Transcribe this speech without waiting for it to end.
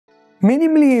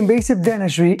Minimally invasive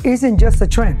dentistry isn't just a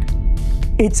trend,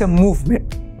 it's a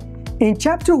movement. In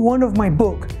chapter 1 of my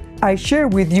book, I share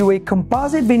with you a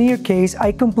composite veneer case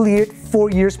I completed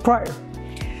 4 years prior.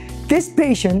 This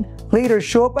patient later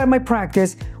showed up at my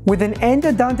practice with an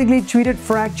endodontically treated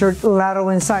fractured lateral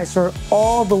incisor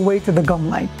all the way to the gum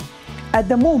line. At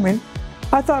the moment,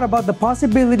 I thought about the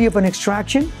possibility of an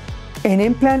extraction, an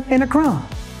implant, and a crown.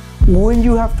 Wouldn't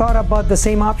you have thought about the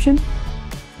same option?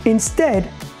 Instead,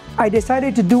 I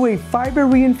decided to do a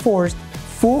fiber-reinforced,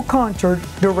 full-contoured,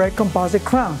 direct composite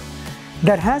crown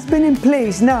that has been in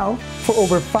place now for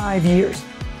over 5 years.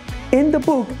 In the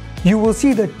book, you will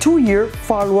see the 2-year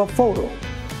follow-up photo.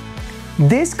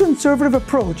 This conservative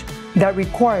approach that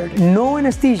required no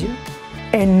anesthesia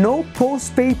and no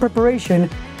post-spade preparation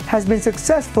has been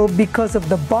successful because of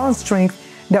the bond strength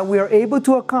that we are able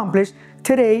to accomplish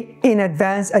today in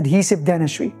advanced adhesive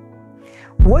dentistry.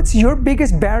 What's your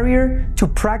biggest barrier to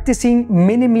practicing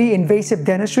minimally invasive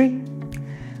dentistry?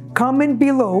 Comment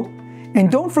below and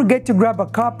don't forget to grab a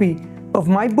copy of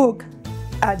my book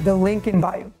at the link in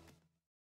bio.